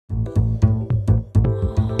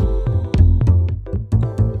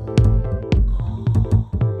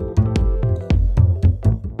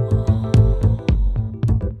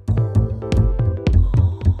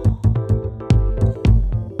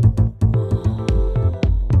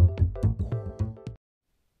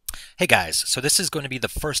Hey guys, so this is going to be the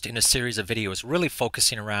first in a series of videos really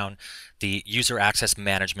focusing around the user access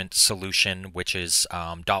management solution, which is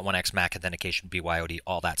 .1x MAC authentication, BYOD,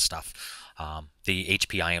 all that stuff. The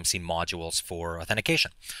HP IMC modules for authentication.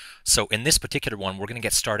 So in this particular one, we're going to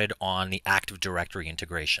get started on the Active Directory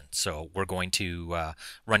integration. So we're going to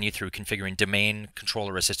run you through configuring domain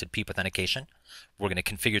controller assisted PEAP authentication. We're going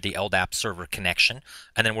to configure the LDAP server connection,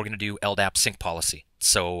 and then we're going to do LDAP sync policy.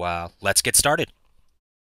 So let's get started.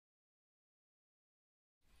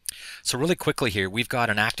 So really quickly here, we've got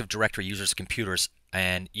an Active Directory users computers,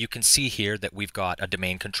 and you can see here that we've got a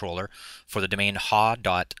domain controller for the domain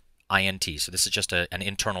ha.int. So this is just an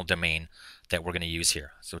internal domain that we're going to use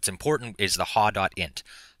here. So what's important is the ha.int.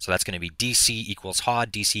 So that's going to be dc equals ha,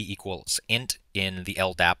 dc equals int in the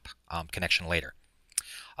LDAP connection later.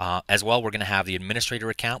 As well, we're going to have the administrator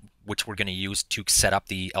account, which we're going to use to set up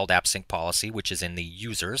the LDAP sync policy, which is in the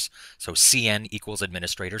users. So CN equals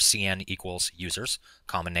administrator, CN equals users,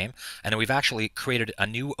 common name. And then we've actually created a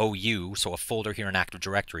new OU, so a folder here in Active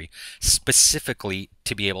Directory, specifically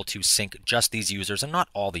to be able to sync just these users and not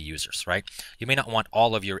all the users, right? You may not want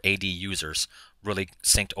all of your AD users really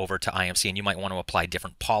synced over to IMC, and you might want to apply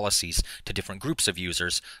different policies to different groups of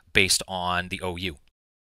users based on the OU.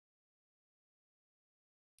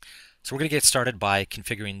 So we're going to get started by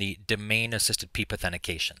configuring the domain-assisted PEAP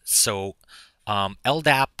authentication. So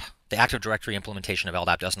LDAP, the Active Directory implementation of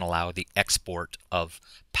LDAP doesn't allow the export of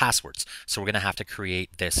passwords. So we're going to have to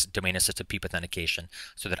create this domain-assisted PEAP authentication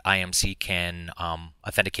so that IMC can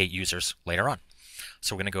authenticate users later on.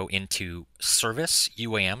 So we're going to go into Service,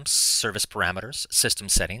 UAM, Service Parameters, System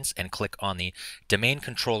Settings, and click on the Domain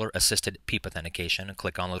Controller Assisted PEAP Authentication, and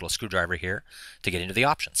click on the little screwdriver here to get into the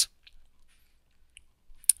options.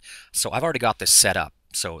 So I've already got this set up.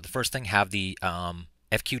 So the first thing, have the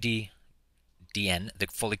FQDN, the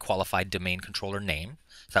fully qualified domain controller name.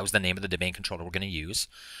 So that was the name of the domain controller we're going to use.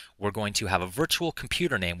 We're going to have a virtual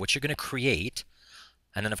computer name, which you're going to create.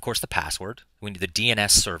 And then, of course, the password. We need the DNS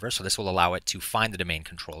server, so this will allow it to find the domain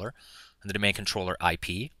controller. And the domain controller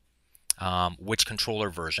IP, which controller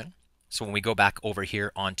version. So when we go back over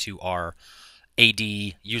here onto our AD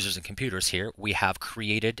users and computers here, we have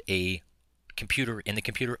created a computer in the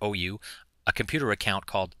computer OU, a computer account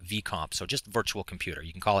called vcomp, so just virtual computer.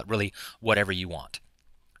 You can call it really whatever you want.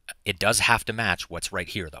 It does have to match what's right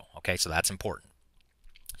here though, okay, so that's important.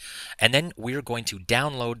 And then we're going to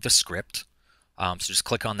download the script. So just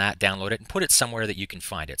click on that, download it, and put it somewhere that you can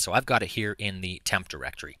find it. So I've got it here in the temp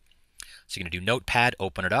directory. So you're going to do Notepad,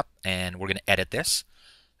 open it up, and we're going to edit this.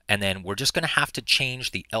 And then we're just going to have to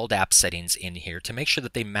change the LDAP settings in here to make sure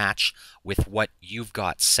that they match with what you've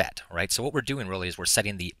got set, right? So what we're doing really is we're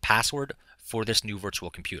setting the password for this new virtual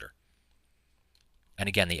computer. And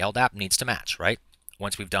again, the LDAP needs to match, right?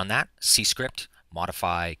 Once we've done that, cscript,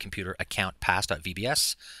 modify computer account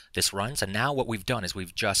pass.vbs. This runs, and now what we've done is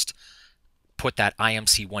we've just put that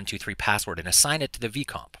IMC123 password and assign it to the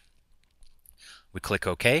vcomp. We click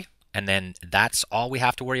OK. And then that's all we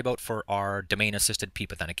have to worry about for our domain-assisted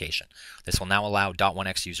PEAP authentication. This will now allow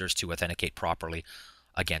 .1x users to authenticate properly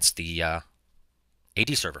against the AD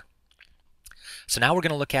server. So now we're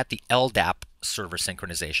going to look at the LDAP server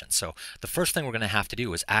synchronization. So the first thing we're going to have to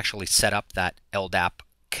do is actually set up that LDAP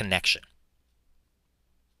connection.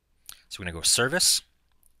 So we're going to go Service,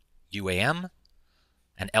 UAM,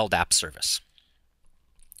 and LDAP Service.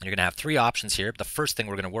 And you're going to have three options here. The first thing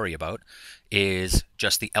we're going to worry about is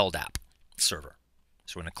just the LDAP server.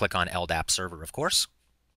 So we're going to click on LDAP server, of course.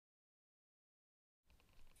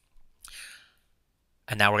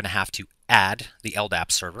 And now we're going to have to add the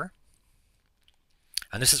LDAP server.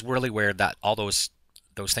 And this is really where that all those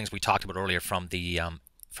things we talked about earlier from the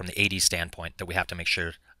AD standpoint that we have to make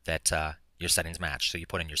sure that your settings match. So you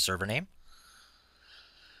put in your server name,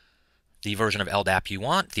 the version of LDAP you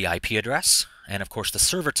want, the IP address, and of course the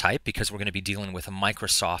server type, because we're going to be dealing with a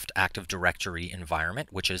Microsoft Active Directory environment,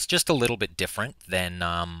 which is just a little bit different than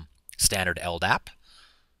standard LDAP.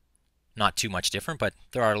 Not too much different, but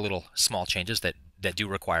there are little small changes that do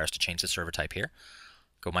require us to change the server type here.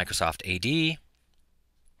 Go Microsoft AD,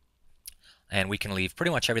 and we can leave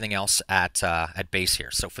pretty much everything else at base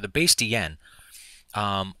here. So for the base DN,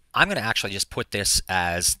 I'm going to actually just put this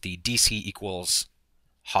as the DC equals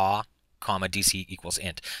ha, comma DC equals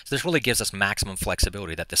int. So this really gives us maximum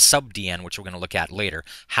flexibility that the sub DN, which we're going to look at later,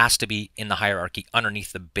 has to be in the hierarchy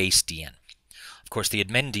underneath the base DN. Of course, the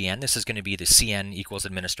admin DN, this is going to be the CN equals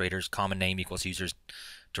administrators, common name equals users,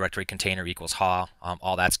 directory container equals ha,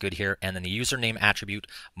 all that's good here. And then the username attribute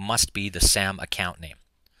must be the SAM account name.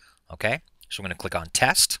 Okay, so we're going to click on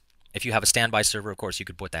test. If you have a standby server, of course, you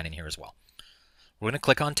could put that in here as well. We're going to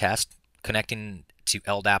click on test, connecting to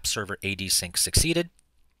LDAP server AD sync succeeded.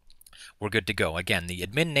 We're good to go. Again, the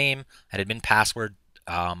admin name and admin password,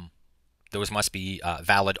 those must be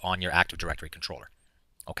valid on your Active Directory controller.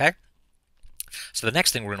 Okay? So the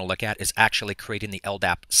next thing we're going to look at is actually creating the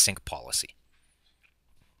LDAP sync policy.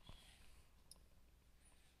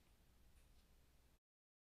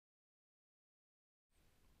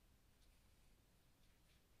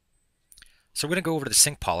 So we're going to go over to the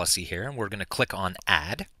sync policy here, and we're going to click on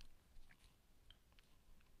Add.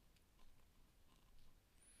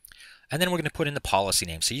 And then we're going to put in the policy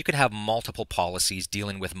name. So you could have multiple policies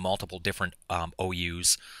dealing with multiple different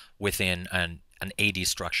OUs within an AD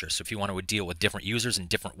structure. So if you want to deal with different users in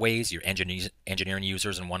different ways, your engineering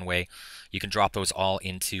users in one way, you can drop those all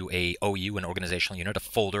into a OU, an organizational unit, a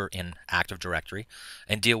folder in Active Directory,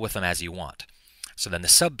 and deal with them as you want. So then the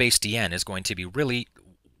sub-base DN is going to be really,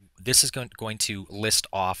 this is going to list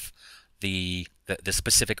off the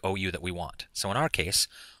specific OU that we want. So in our case,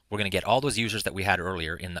 we're going to get all those users that we had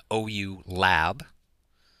earlier in the OU lab,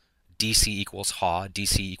 DC equals HA,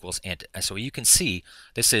 DC equals int. And so you can see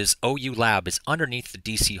this is OU lab is underneath the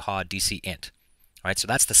DC HA, DC int. All right, so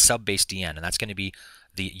that's the sub-base DN, and that's going to be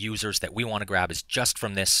the users that we want to grab is just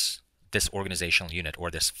from this organizational unit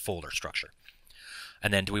or this folder structure.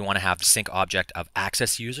 And then do we want to have the sync object of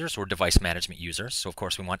access users or device management users? So of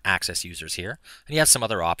course we want access users here. And you have some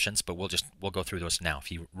other options, but we'll go through those now.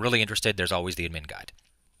 If you're really interested, there's always the admin guide.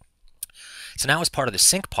 So now as part of the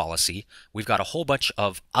sync policy, we've got a whole bunch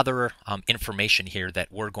of other information here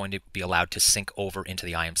that we're going to be allowed to sync over into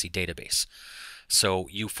the IMC database. So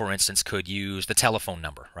you, for instance, could use the telephone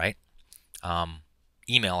number, right?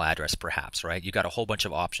 Email address, perhaps, right? You've got a whole bunch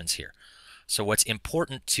of options here. So what's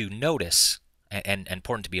important to notice and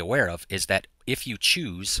important to be aware of is that if you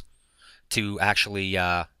choose to actually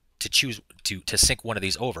to sync one of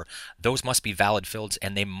these over, those must be valid fields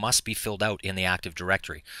and they must be filled out in the Active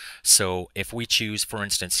Directory. So if we choose, for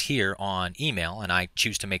instance, here on email, and I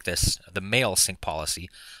choose to make this the mail sync policy,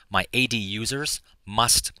 my AD users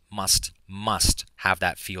must have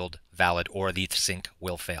that field valid or the sync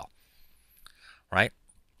will fail, right?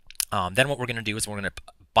 Then what we're going to do is we're going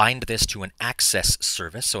to bind this to an access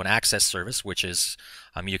service. So an access service, which is,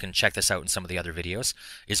 you can check this out in some of the other videos,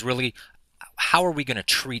 is really how are we going to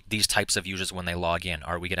treat these types of users when they log in?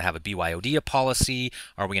 Are we going to have a BYOD policy?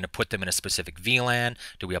 Are we going to put them in a specific VLAN?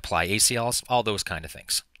 Do we apply ACLs? All those kind of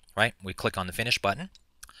things, right? We click on the Finish button.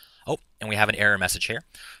 Oh, and we have an error message here.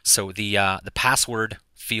 So the password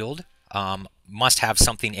field must have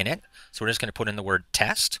something in it. So we're just going to put in the word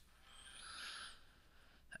test.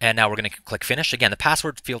 And now we're going to click Finish. Again, the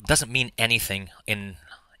password field doesn't mean anything in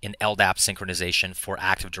LDAP synchronization for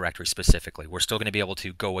Active Directory specifically. We're still going to be able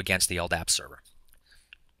to go against the LDAP server.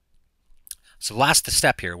 So last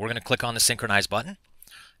step here, we're going to click on the Synchronize button,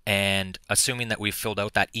 and assuming that we've filled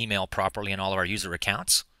out that email properly in all of our user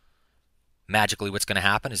accounts, magically what's going to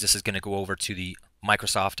happen is this is going to go over to the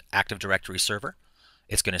Microsoft Active Directory server.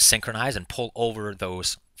 It's going to synchronize and pull over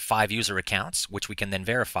those 5 user accounts, which we can then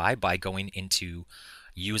verify by going into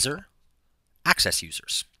User, Access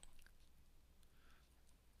Users.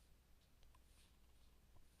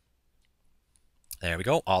 There we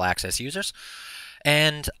go, all access users.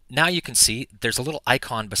 And now you can see there's a little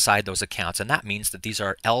icon beside those accounts, and that means that these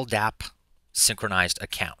are LDAP synchronized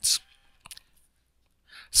accounts.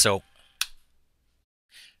 So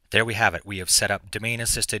there we have it. We have set up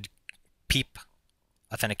domain-assisted PEAP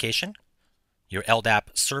authentication, your LDAP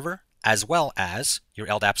server, as well as your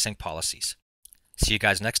LDAP sync policies. See you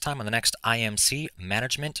guys next time on the next IMC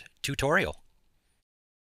management tutorial.